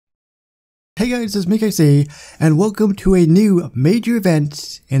Hey guys, this is MKC, and welcome to a new major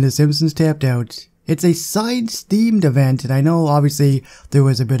event in The Simpsons Tapped Out. It's a science-themed event, and I know obviously there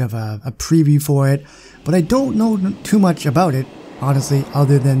was a bit of a preview for it, but I don't know too much about it, honestly,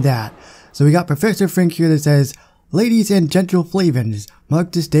 other than that. So we got Professor Frink here that says, "Ladies and gentle Flavins,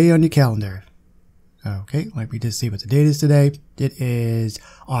 mark this day on your calendar." Okay, let me just see what the date is today. It is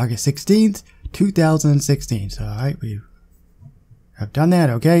August 16th, 2016. So alright, we have done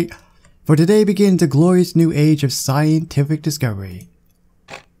that, okay. For today begins a glorious new age of scientific discovery.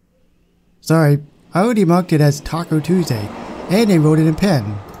 Sorry, I already marked it as Taco Tuesday, and I wrote it in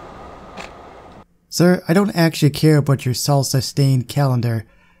pen. Sir, I don't actually care about your salsa-stained calendar.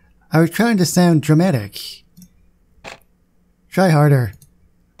 I was trying to sound dramatic. Try harder.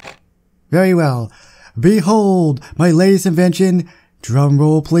 Very well. Behold, my latest invention. Drum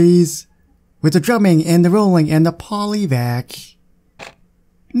roll, please. With the drumming and the rolling and the polyvac.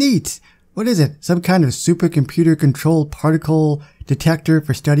 Neat! What is it? Some kind of supercomputer-controlled particle detector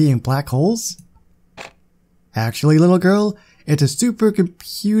for studying black holes? Actually, little girl, it's a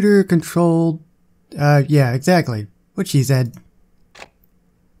supercomputer-controlled... yeah, exactly. What she said.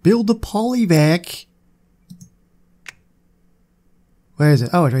 Build the polyvac. Where is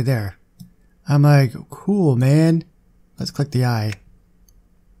it? Oh, it's right there. I'm like, cool, man. Let's click the eye.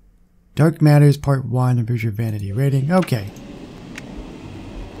 Dark Matters Part 1, Improve Your Vanity Rating. Okay.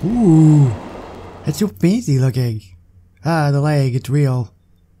 Ooh, that's so fancy looking. Ah, the leg, it's real.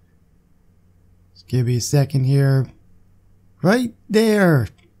 Just give me a second here. Right there.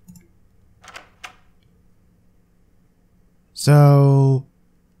 So,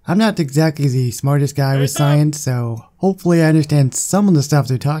 I'm not exactly the smartest guy with science, so hopefully I understand some of the stuff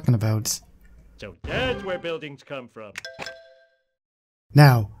they're talking about. So that's where buildings come from.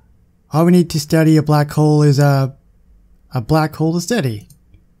 Now, all we need to study a black hole is a black hole to study.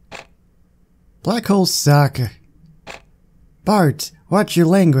 Black holes suck. Bart, watch your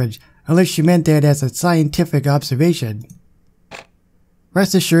language, unless you meant that as a scientific observation.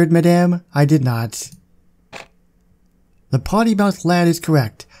 Rest assured, madame, I did not. The potty-mouthed lad is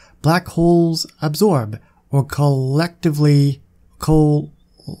correct. Black holes absorb, or collectively Professor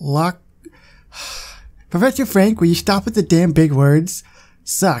Frank, will you stop with the damn big words?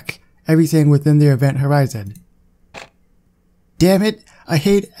 Suck everything within their event horizon. Damn it, I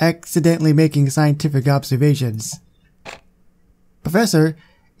hate accidentally making scientific observations. Professor,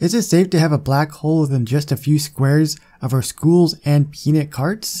 is it safe to have a black hole within just a few squares of our schools and peanut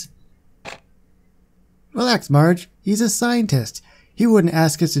carts? Relax, Marge. He's a scientist. He wouldn't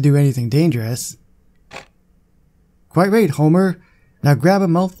ask us to do anything dangerous. Quite right, Homer. Now grab a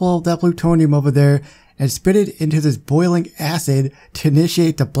mouthful of that plutonium over there and spit it into this boiling acid to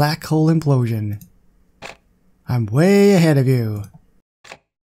initiate the black hole implosion. I'm way ahead of you.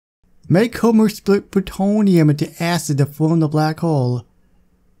 Make Homer split plutonium into acid to form the black hole.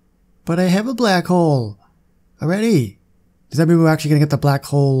 But I have a black hole already. Does that mean we're actually going to get the black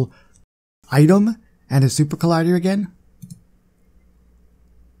hole item and a super collider again?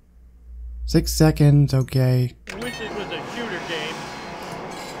 6 seconds, okay. I wish it was a shooter game.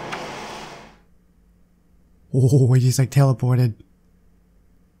 Oh, we just like teleported.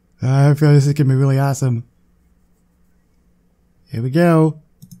 I feel this is going to be really awesome. Here we go.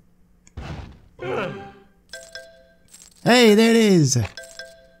 Hey, there it is!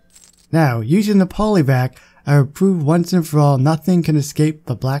 Now, using the polyvac, I will prove once and for all nothing can escape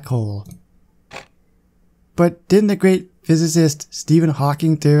the black hole. But didn't the great physicist Stephen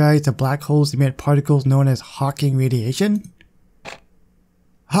Hawking theorize that black holes emit particles known as Hawking radiation?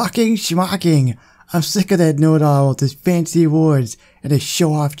 Hawking schmocking! I'm sick of that know-it-all with his fancy awards and his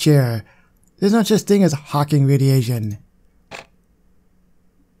show-off chair. There's no such thing as Hawking radiation.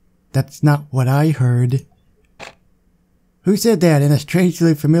 That's not what I heard. Who said that in a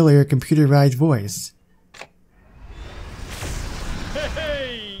strangely familiar computerized voice?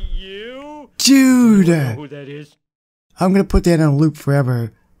 Hey, you! Jude! You know who that is? I'm gonna put that on a loop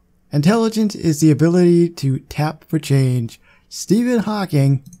forever. Intelligence is the ability to tap for change. Stephen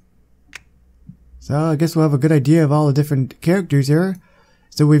Hawking. So I guess we'll have a good idea of all the different characters here.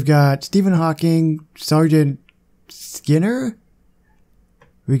 So we've got Stephen Hawking, Sergeant Skinner.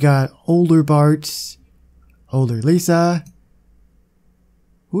 We got older Bart, older Lisa.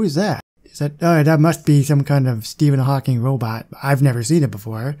 Who is that? Is that? Oh, that must be some kind of Stephen Hawking robot. I've never seen it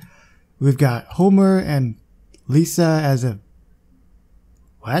before. We've got Homer and Lisa as a...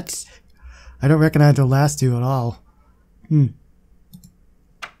 What? I don't recognize the last two at all.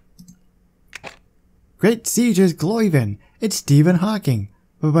 Great Caesar's Gloiven. It's Stephen Hawking.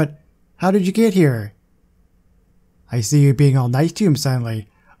 But how did you get here? I see you being all nice to him suddenly.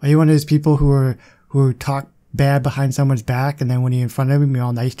 Are you one of those people who talk bad behind someone's back, and then when you're in front of them, you're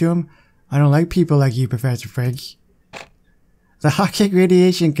all nice to them? I don't like people like you, Professor Frank. The Hawking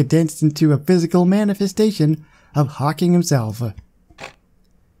radiation condensed into a physical manifestation of Hawking himself,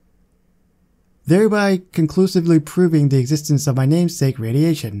 thereby conclusively proving the existence of my namesake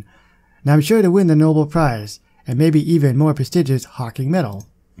radiation, and I'm sure to win the Nobel Prize, and maybe even more prestigious Hawking Medal.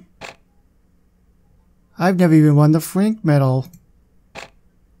 I've never even won the Frank Medal.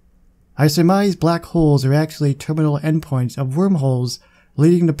 I surmise black holes are actually terminal endpoints of wormholes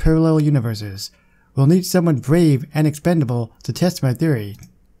leading to parallel universes. We'll need someone brave and expendable to test my theory.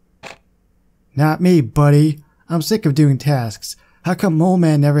 Not me, buddy. I'm sick of doing tasks. How come Mole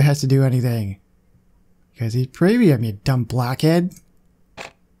Man never has to do anything? Because he's premium, you dumb blockhead.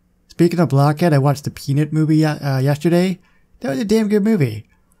 Speaking of blockhead, I watched the Peanut movie yesterday. That was a damn good movie.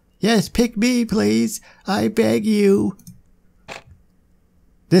 Yes, pick me, please. I beg you.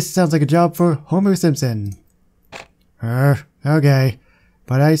 This sounds like a job for Homer Simpson. Okay.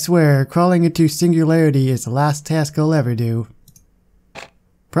 But I swear, crawling into singularity is the last task I'll ever do.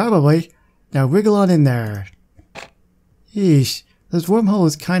 Probably. Now wriggle on in there. Yeesh, this wormhole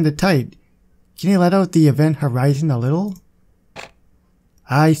is kinda tight. Can you let out the event horizon a little?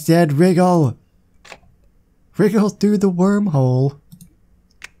 I said wriggle! Wriggle through the wormhole.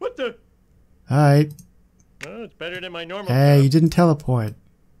 What the? Alright. Oh, it's better than my normal Hey, job. you didn't teleport.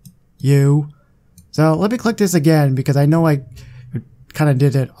 You. So let me click this again because I know I kind of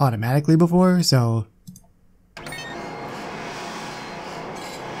did it automatically before, so.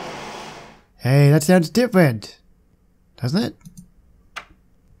 Hey, that sounds different. Doesn't it?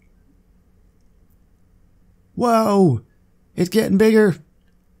 Whoa! It's getting bigger.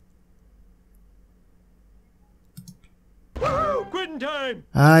 Woohoo! Quitting time!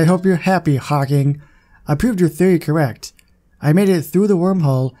 I hope you're happy, Hawking. I proved your theory correct. I made it through the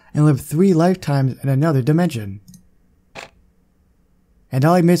wormhole and lived 3 lifetimes in another dimension. And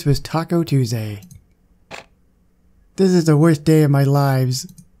all I missed was Taco Tuesday. This is the worst day of my lives.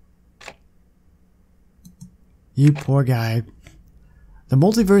 You poor guy. The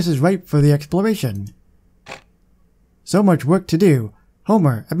multiverse is ripe for the exploration. So much work to do.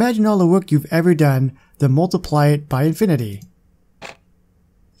 Homer, imagine all the work you've ever done, then multiply it by infinity.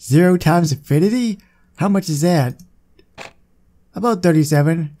 0 times infinity? How much is that? About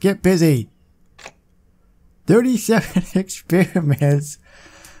 37. Get busy. 37 experiments.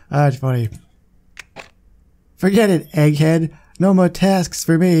 That's funny. Forget it, egghead. No more tasks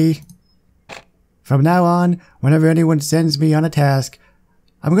for me. From now on, whenever anyone sends me on a task,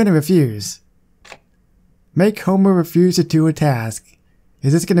 I'm gonna refuse. Make Homer refuse to do a task.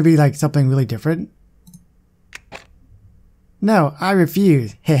 Is this gonna be like something really different? No, I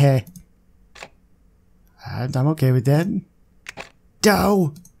refuse. Hehe. I'm okay with that.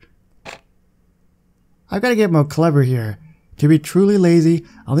 Dough! I've gotta get more clever here. To be truly lazy,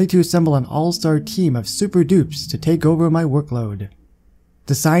 I'll need to assemble an all-star team of super dupes to take over my workload.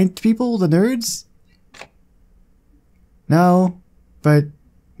 The science people? The nerds? No, but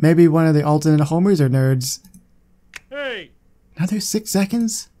maybe one of the alternate Homers are nerds. Hey! Another 6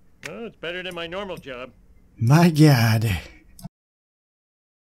 seconds? Oh, it's better than my normal job. My god.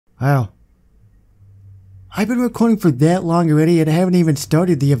 Wow. I've been recording for that long already and I haven't even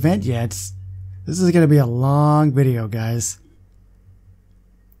started the event yet. This is gonna be a long video, guys.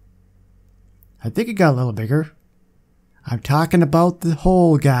 I think it got a little bigger. I'm talking about the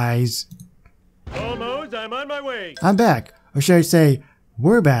hole, guys. Almost, I'm on my way. I'm back. Or should I say,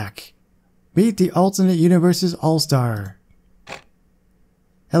 we're back. Meet the alternate universe's all-star.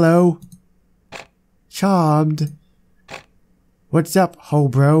 Hello. Charmed. What's up, ho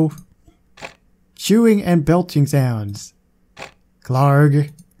bro? Chewing and belching sounds.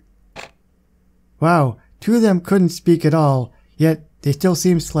 Clarg. Wow, 2 of them couldn't speak at all, yet they still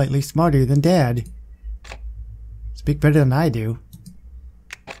seem slightly smarter than Dad. Speak better than I do.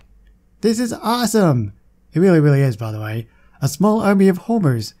 This is awesome! It really is, by the way. A small army of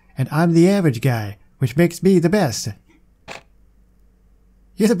Homers, and I'm the average guy, which makes me the best.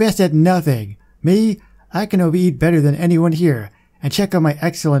 You're the best at nothing. Me, I can overeat better than anyone here, and check on my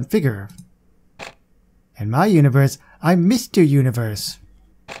excellent figure. In my universe, I'm Mr. Universe.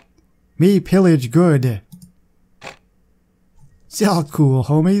 Me pillage good. It's all cool,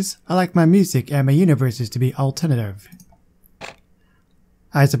 homies. I like my music and my universes to be alternative.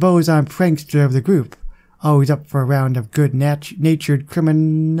 I suppose I'm prankster of the group, always up for a round of good-natured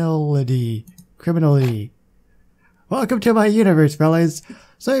criminality. Welcome to my universe, fellas.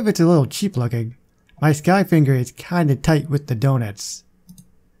 Sorry if it's a little cheap looking. My sky finger is kinda tight with the donuts.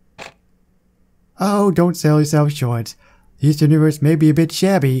 Oh, don't sell yourself short. This universe may be a bit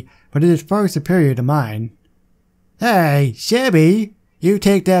shabby, but it is far superior to mine. Hey, shabby! You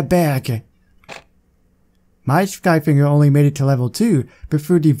take that back! My Skyfinger only made it to level 2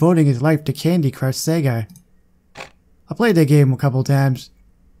 before devoting his life to Candy Crush Saga. I played that game a couple times.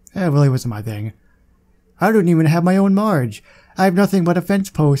 It really wasn't my thing. I don't even have my own Marge. I have nothing but a fence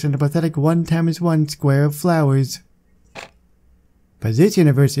post and a pathetic 1x1 square of flowers. But this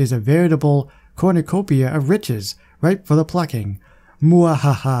universe is a veritable cornucopia of riches, ripe for the plucking.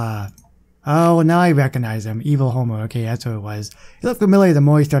 Muahaha. Oh, now I recognize him. Evil Homer. Okay, that's who it was. He looked familiar the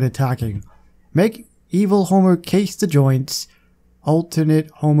more he started talking. Make Evil Homer case the joints. Alternate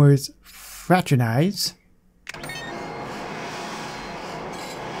Homers fraternize.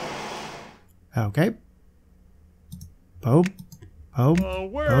 Okay. Boom. Boom.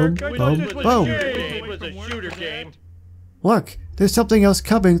 Boom. Boom. Boom. It was a shooter game. Look, there's something else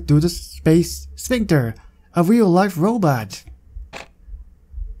coming through the space sphincter. A real-life robot.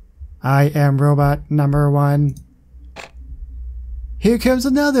 I am robot number 1. Here comes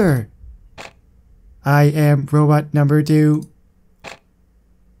another. I am robot number 2.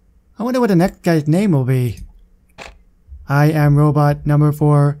 I wonder what the next guy's name will be. I am robot number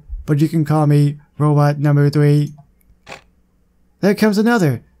 4, but you can call me robot number 3. There comes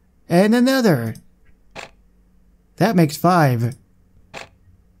another. And another. That makes 5.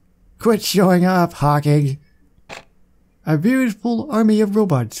 Quit showing off, Hawking. A veritable army of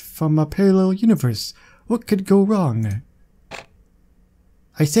robots from a parallel universe. What could go wrong?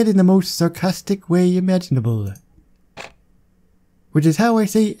 I said in the most sarcastic way imaginable. Which is how I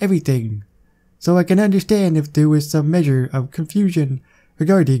say everything, so I can understand if there was some measure of confusion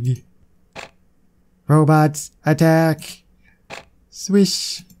regarding. Robots, attack!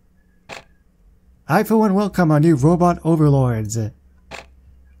 Swish! I for one welcome our new robot overlords.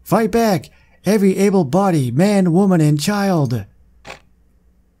 Fight back! Every able body, man, woman, and child!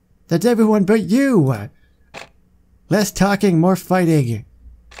 That's everyone but you! Less talking, more fighting!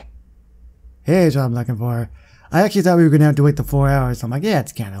 Here's what I'm looking for. I actually thought we were going to have to wait the 4 hours, so I'm like, yeah,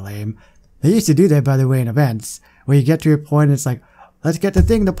 it's kind of lame. They used to do that, by the way, in events, where you get to a point and it's like, let's get the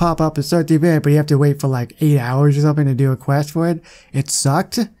thing to pop up and start the event, but you have to wait for like 8 hours or something to do a quest for it. It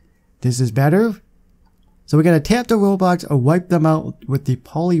sucked. This is better. So we gotta tap the robots or wipe them out with the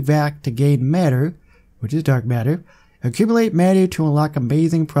polyvac to gain matter, which is dark matter. Accumulate matter to unlock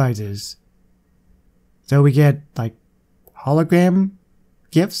amazing prizes. So we get, like, hologram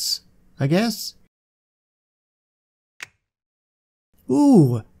gifts, I guess?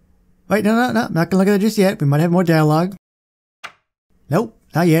 Ooh! Wait, no, not gonna look at it just yet. We might have more dialogue. Nope,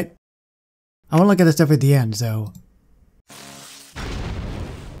 not yet. I wanna look at the stuff at the end, so...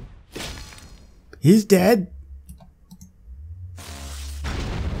 He's dead.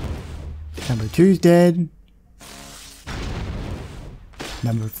 Number 2's dead.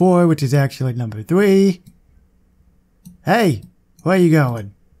 Number 4, which is actually number 3. Hey, where you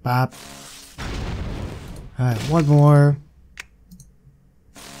going, Bob? Alright, one more.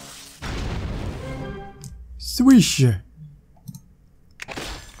 Swish!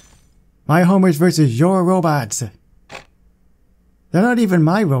 My homers versus your robots. They're not even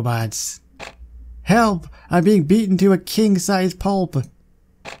my robots. Help! I'm being beaten to a king-size pulp.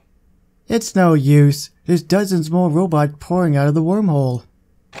 It's no use. There's dozens more robots pouring out of the wormhole.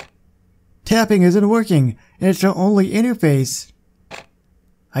 Tapping isn't working, and it's our only interface.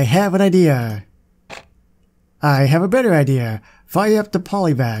 I have an idea. I have a better idea. Fire up the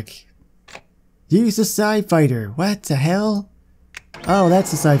polyvac. Use the Sci-Fighter. What the hell? Oh,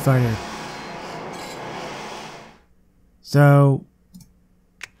 that's the Sci-Fighter. So...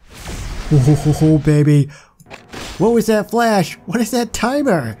 Oh, baby. What was that flash? What is that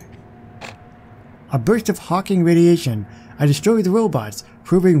timer? A burst of Hawking radiation. I destroyed the robots,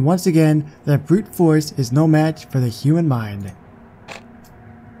 proving once again that brute force is no match for the human mind.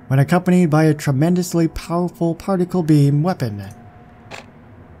 When accompanied by a tremendously powerful particle beam weapon.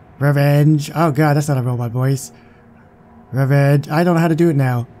 Revenge. Oh god, that's not a robot voice. Revenge. I don't know how to do it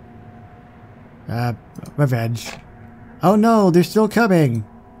now. Revenge. Oh no, they're still coming.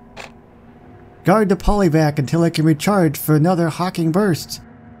 Guard the polyvac until it can recharge for another Hawking burst.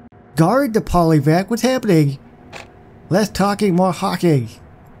 Guard the polyvac? What's happening? Less talking, more hawking.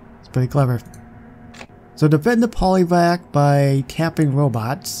 It's pretty clever. So defend the polyvac by tapping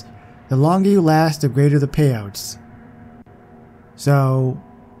robots. The longer you last, the greater the payouts. So...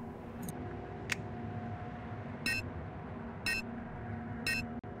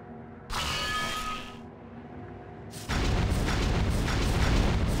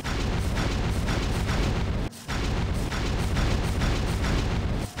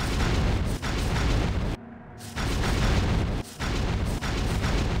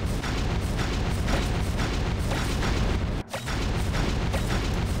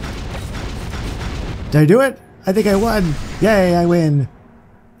 Did I do it? I think I won. Yay, I win.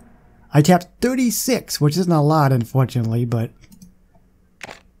 I tapped 36, which isn't a lot, unfortunately, but...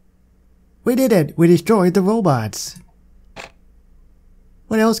 We did it! We destroyed the robots!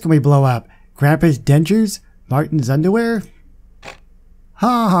 What else can we blow up? Grandpa's dentures? Martin's underwear?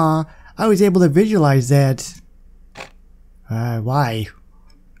 Ha ha! I was able to visualize that. Why?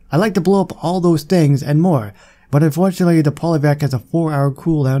 I like to blow up all those things and more, but unfortunately the polyvac has a 4-hour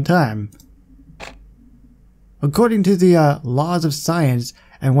cooldown time. According to the laws of science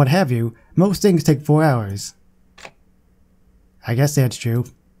and what have you, most things take 4 hours. I guess that's true.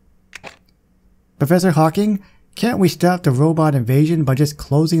 Professor Hawking, can't we stop the robot invasion by just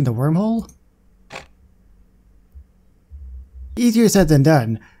closing the wormhole? Easier said than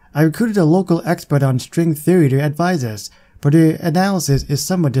done. I recruited a local expert on string theory to advise us, but the analysis is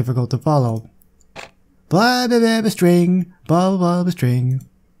somewhat difficult to follow. Blah blah blah string, blah blah blah string.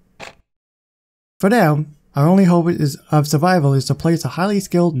 For now, our only hope of survival is to place a highly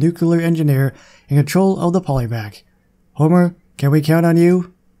skilled nuclear engineer in control of the polyvac. Homer, can we count on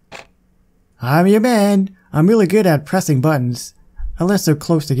you? I'm your man. I'm really good at pressing buttons, unless they're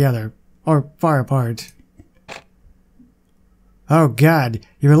close together, or far apart. Oh god,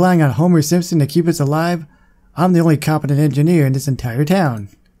 you're relying on Homer Simpson to keep us alive? I'm the only competent engineer in this entire town.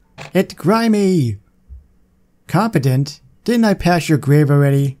 It's Grimy! Competent? Didn't I pass your grave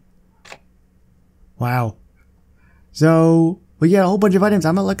already? Wow. So, we got a whole bunch of items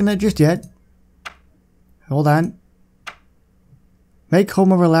I'm not looking at just yet. Hold on. Make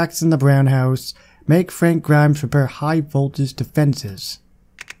Homer relax in the brown house. Make Frank Grimes prepare high voltage defenses.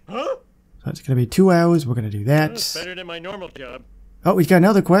 Huh? So it's going to be 2 hours. We're going to do that. That's better than my normal job. Oh, we got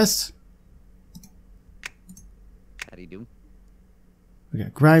another quest. How do you do? We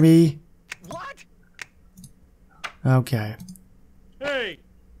got Grimy. What? Hey! Okay.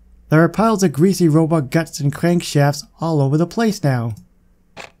 There are piles of greasy robot guts and crankshafts all over the place now.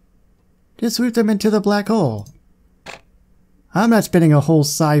 Just sweep them into the black hole. I'm not spending a whole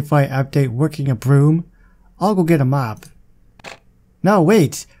sci-fi update working a broom. I'll go get a mop. No,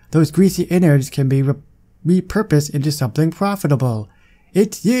 wait! Those greasy innards can be repurposed into something profitable.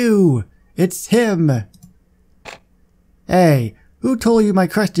 It's you! It's him! Hey, who told you my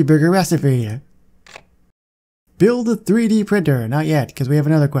Krusty Burger recipe? Build a 3D printer. Not yet, because we have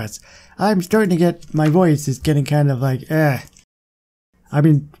another quest. I'm starting to get... My voice is getting kind of like, I've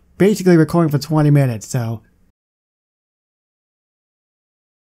been basically recording for 20 minutes, so...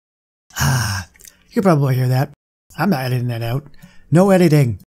 You can probably hear that. I'm not editing that out. No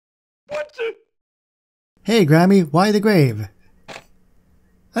editing. What the? Hey, Grammy, why the grave?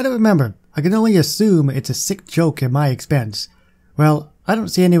 I don't remember. I can only assume it's a sick joke at my expense. Well, I don't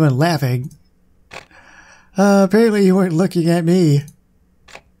see anyone laughing. Apparently you weren't looking at me.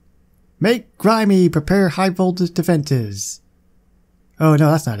 Make Grimy prepare high voltage defenses. Oh,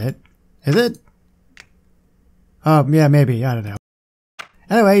 no, that's not it. Is it? Oh, yeah, maybe. I don't know.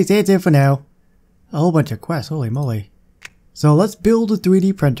 Anyways, that's it for now. A whole bunch of quests, holy moly. So let's build a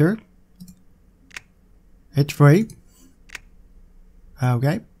 3D printer. It's free.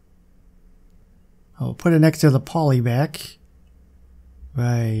 Okay. I'll put it next to the polyvac.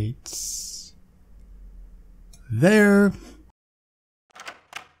 Right there.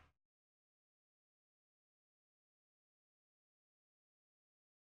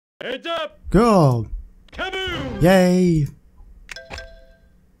 Heads up! Go! Kaboom! Yay!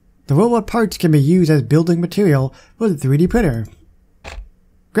 The robot parts can be used as building material for the 3D printer.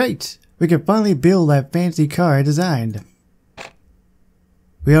 Great! We can finally build that fancy car I designed.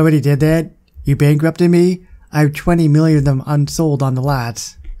 We already did that? You bankrupted me? I have 20 million of them unsold on the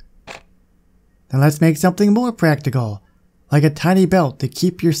lot. Then let's make something more practical, like a tiny belt to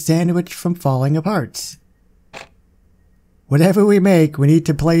keep your sandwich from falling apart. Whatever we make, we need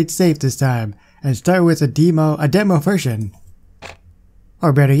to play it safe this time, and start with a demo version.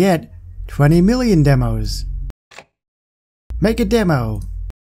 Or better yet, 20 million demos. Make a demo.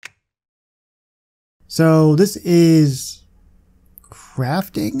 So this is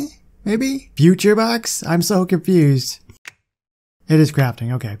crafting, maybe? Future box? I'm so confused. It is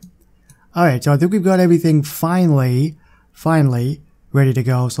crafting, okay. Alright, so I think we've got everything finally ready to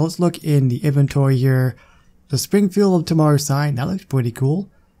go. So let's look in the inventory here. The Springfield of Tomorrow sign, that looks pretty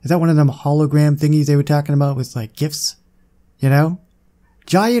cool. Is that one of them hologram thingies they were talking about with like gifts? You know?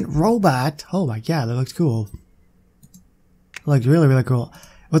 Giant robot! Oh my god, that looks cool. It looks really, really cool.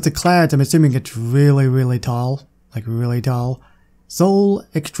 With the clads, I'm assuming it's really, really tall. Like really tall. Soul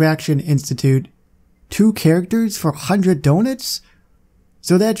Extraction Institute. 2 characters for 100 donuts?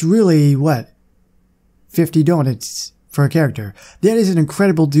 So that's really, what? 50 donuts for a character. That is an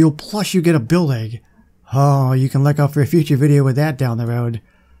incredible deal, plus you get a building. Oh, you can look out for a future video with that down the road.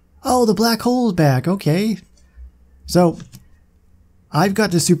 Oh, the black hole's back. Okay. So, I've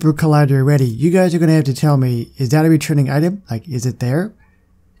got the Super Collider ready. You guys are going to have to tell me, is that a returning item? Like, is it there?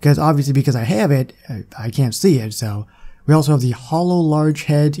 Because obviously because I have it, I can't see it. So, we also have the hollow large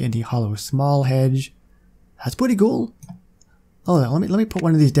hedge and the hollow small hedge. That's pretty cool. Hold on, let me put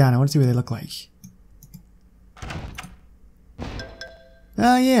one of these down. I want to see what they look like.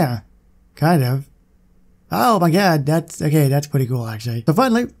 Oh yeah, kind of. Oh my god, that's okay, that's pretty cool actually. So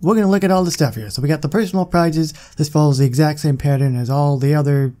finally, we're gonna look at all the stuff here. So we got the personal prizes. This follows the exact same pattern as all the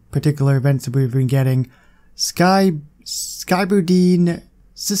other particular events that we've been getting. Skyberdine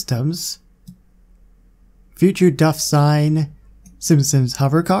Systems, Future Duff Sign, Simpsons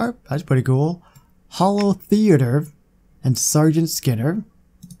Hover Car, that's pretty cool. Hollow Theater, and Sergeant Skinner.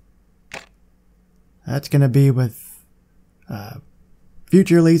 That's gonna be with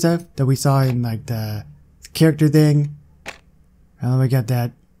Future Lisa that we saw in like the character thing. And then we got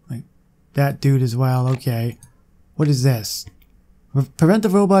that like that dude as well. Okay, what is this? Prevent the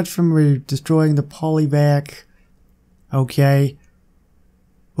robots from destroying the polyvac. Okay,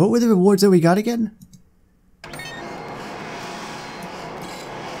 what were the rewards that we got again?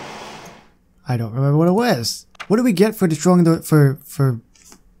 I don't remember what it was. What did we get for destroying the for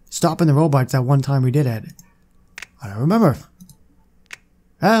stopping the robots that one time we did it? I don't remember.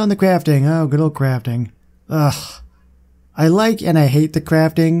 Oh, and the crafting. Oh, good old crafting. Ugh. I like and I hate the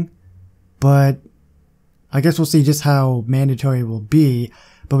crafting, but I guess we'll see just how mandatory it will be.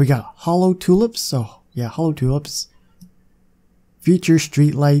 But we got hollow tulips. Oh, yeah, hollow tulips. Future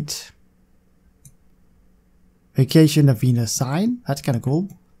streetlight. Vacation of Venus sign. That's kind of cool.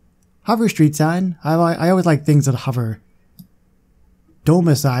 Hover street sign. I always like things that hover.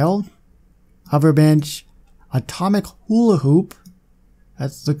 Domicile. Hover bench. Atomic hula hoop.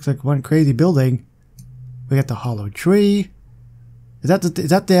 That looks like one crazy building. We got the hollow tree. Is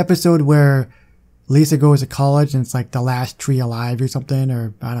that the episode where Lisa goes to college and it's like the last tree alive or something?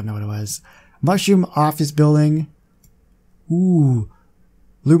 Or I don't know what it was. Mushroom office building. Ooh.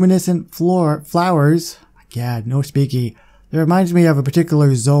 Luminescent flowers. God, no speaky. It reminds me of a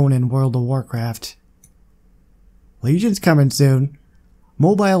particular zone in World of Warcraft. Legion's coming soon.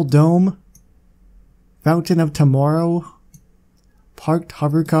 Mobile Dome. Fountain of Tomorrow. Parked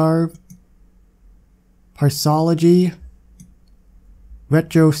Hovercar. Parsology.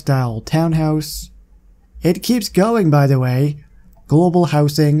 Retro Style Townhouse. It keeps going, by the way. Global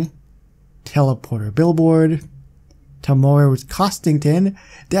Housing. Teleporter Billboard. Tomorrow's Costington.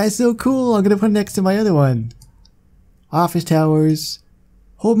 That's so cool. I'm going to put it next to my other one. Office Towers.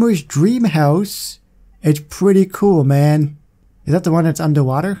 Homer's Dream House. It's pretty cool, man. Is that the one that's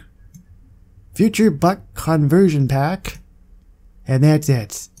underwater? Future Buck Conversion Pack. And that's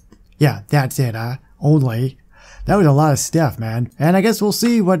it. Yeah, that's it, only. That was a lot of stuff, man. And I guess we'll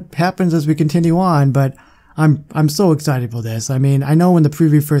see what happens as we continue on, but I'm so excited for this. I mean, I know when the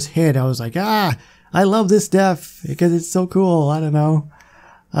preview first hit, I was like, I love this stuff because it's so cool. I don't know.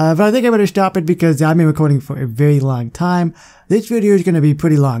 But I think I better stop it because I've been recording for a very long time. This video is going to be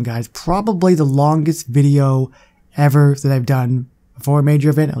pretty long, guys. Probably the longest video ever that I've done for a major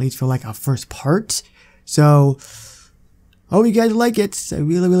event, at least for like a first part. So, I hope you guys like it. I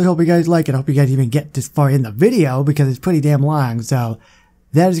really, really hope you guys like it. I hope you guys even get this far in the video because it's pretty damn long. So,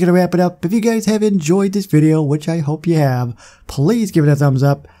 that is going to wrap it up. If you guys have enjoyed this video, which I hope you have, please give it a thumbs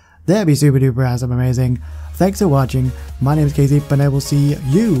up. That'd be super duper awesome, amazing. Thanks for watching. My name is KZ, and I will see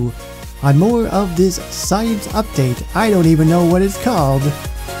you on more of this science update. I don't even know what it's called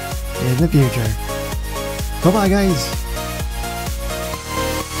in the future. Bye-bye, guys.